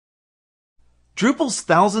Drupal's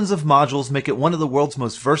thousands of modules make it one of the world's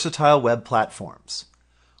most versatile web platforms.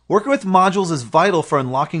 Working with modules is vital for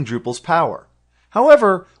unlocking Drupal's power.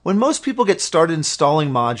 However, when most people get started installing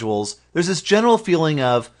modules, there's this general feeling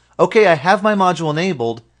of, okay, I have my module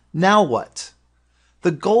enabled, now what? The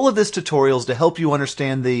goal of this tutorial is to help you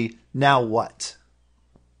understand the now what.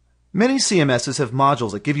 Many CMSs have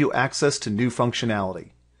modules that give you access to new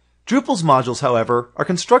functionality. Drupal's modules, however, are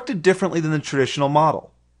constructed differently than the traditional model.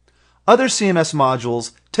 Other CMS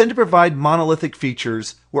modules tend to provide monolithic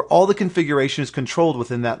features where all the configuration is controlled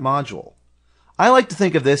within that module. I like to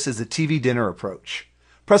think of this as the TV dinner approach.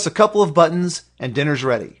 Press a couple of buttons and dinner's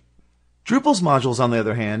ready. Drupal's modules, on the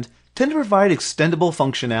other hand, tend to provide extendable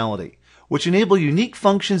functionality, which enable unique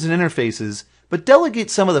functions and interfaces, but delegate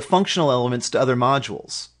some of the functional elements to other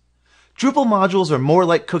modules. Drupal modules are more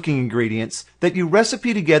like cooking ingredients that you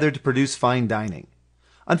recipe together to produce fine dining.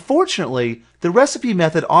 Unfortunately, the recipe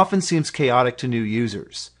method often seems chaotic to new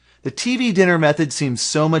users. The TV dinner method seems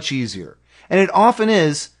so much easier, and it often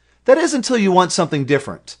is. That is until you want something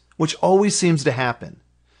different, which always seems to happen.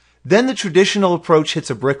 Then the traditional approach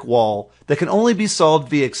hits a brick wall that can only be solved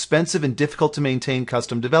via expensive and difficult to maintain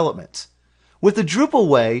custom development. With the Drupal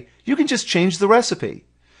way, you can just change the recipe.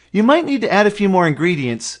 You might need to add a few more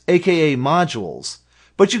ingredients, aka modules,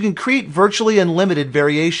 but you can create virtually unlimited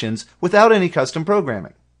variations without any custom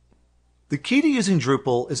programming. The key to using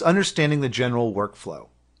Drupal is understanding the general workflow.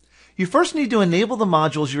 You first need to enable the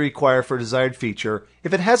modules you require for a desired feature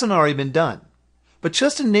if it hasn't already been done. But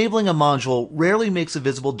just enabling a module rarely makes a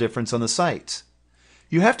visible difference on the site.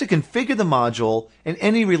 You have to configure the module and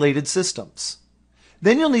any related systems.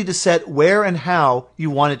 Then you'll need to set where and how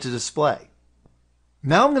you want it to display.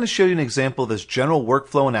 Now I'm going to show you an example of this general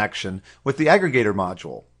workflow in action with the aggregator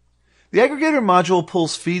module. The aggregator module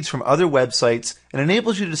pulls feeds from other websites and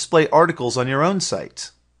enables you to display articles on your own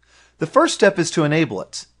site. The first step is to enable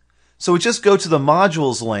it. So we just go to the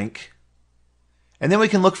modules link, and then we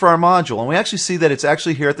can look for our module, and we actually see that it's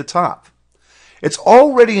actually here at the top. It's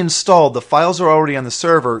already installed, the files are already on the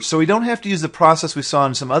server, so we don't have to use the process we saw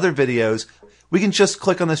in some other videos. We can just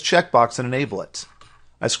click on this checkbox and enable it.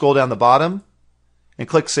 I scroll down the bottom and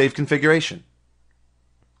click Save Configuration.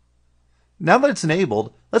 Now that it's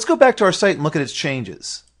enabled, let's go back to our site and look at its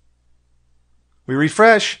changes. We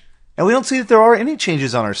refresh, and we don't see that there are any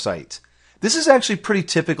changes on our site. This is actually pretty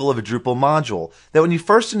typical of a Drupal module, that when you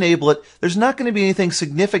first enable it, there's not going to be anything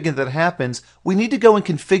significant that happens. We need to go and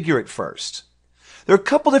configure it first. There are a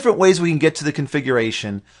couple different ways we can get to the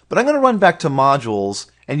configuration, but I'm going to run back to modules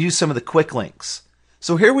and use some of the quick links.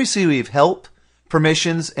 So here we see we have help,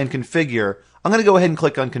 permissions, and configure. I'm going to go ahead and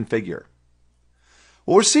click on configure.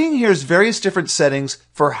 What we're seeing here is various different settings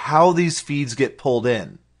for how these feeds get pulled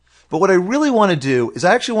in. But what I really want to do is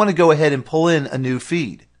I actually want to go ahead and pull in a new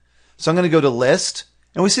feed. So I'm going to go to list,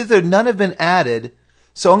 and we see that none have been added,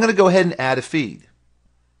 so I'm going to go ahead and add a feed.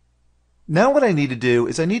 Now what I need to do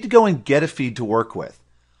is I need to go and get a feed to work with.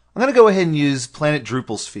 I'm going to go ahead and use Planet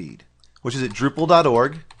Drupal's feed, which is at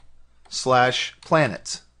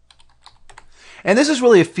drupal.org/planet. And this is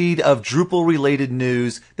really a feed of Drupal-related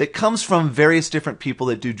news that comes from various different people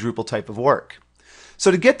that do Drupal type of work. So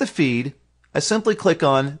to get the feed, I simply click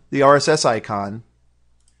on the RSS icon,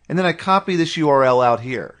 and then I copy this URL out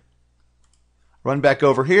here. Run back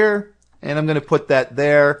over here, and I'm going to put that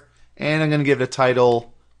there, and I'm going to give it a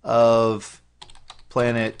title of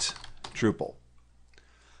Planet Drupal.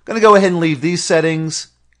 I'm going to go ahead and leave these settings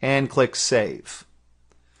and click Save.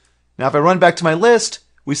 Now if I run back to my list,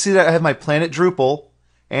 we see that I have my Planet Drupal,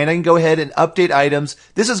 and I can go ahead and update items.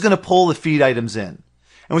 This is going to pull the feed items in.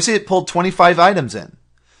 And we see it pulled 25 items in.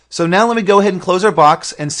 So now let me go ahead and close our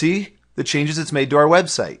box and see the changes it's made to our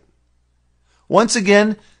website. Once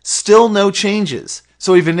again, still no changes.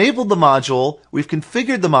 So we've enabled the module, we've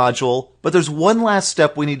configured the module, but there's one last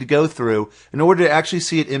step we need to go through in order to actually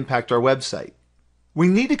see it impact our website. We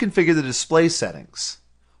need to configure the display settings.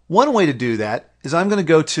 One way to do that is I'm going to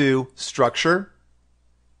go to Structure,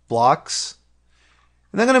 Blocks,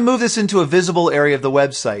 and I'm going to move this into a visible area of the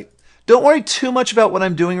website. Don't worry too much about what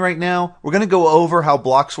I'm doing right now. We're going to go over how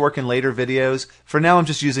blocks work in later videos. For now, I'm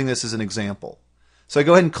just using this as an example. So I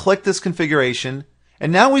go ahead and click this configuration,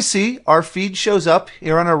 and now we see our feed shows up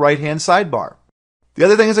here on our right-hand sidebar. The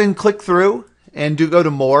other thing is I can click through and go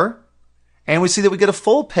to More, and we see that we get a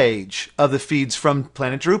full page of the feeds from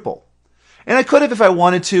Planet Drupal. And I could have, if I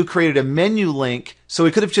wanted to, created a menu link, so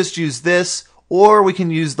we could have just used this, or we can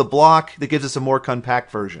use the block that gives us a more compact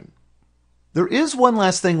version. There is one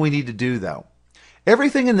last thing we need to do, though.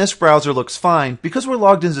 Everything in this browser looks fine because we're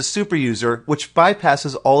logged in as a super user, which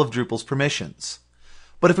bypasses all of Drupal's permissions.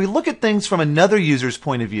 But if we look at things from another user's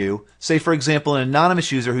point of view, say for example an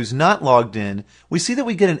anonymous user who's not logged in, we see that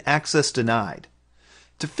we get an access denied.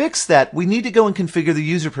 To fix that, we need to go and configure the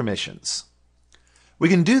user permissions. We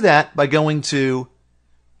can do that by going to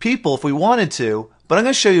People if we wanted to, but I'm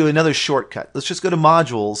going to show you another shortcut. Let's just go to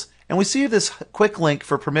Modules, and we see this quick link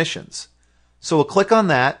for permissions. So we'll click on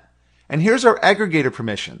that, and here's our aggregator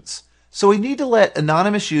permissions. So we need to let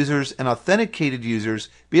anonymous users and authenticated users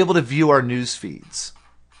be able to view our news feeds.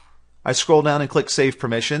 I scroll down and click Save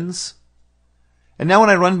Permissions. And now when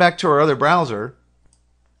I run back to our other browser,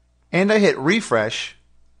 and I hit refresh,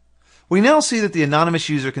 we now see that the anonymous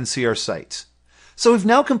user can see our site. So we've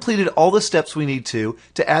now completed all the steps we need to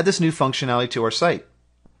add this new functionality to our site.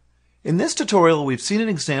 In this tutorial, we've seen an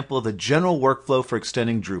example of the general workflow for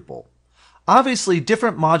extending Drupal. Obviously,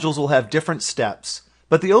 different modules will have different steps,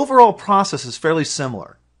 but the overall process is fairly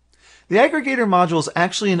similar. The aggregator module is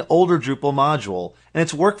actually an older Drupal module, and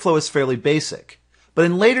its workflow is fairly basic. But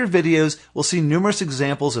in later videos, we'll see numerous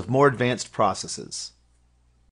examples of more advanced processes.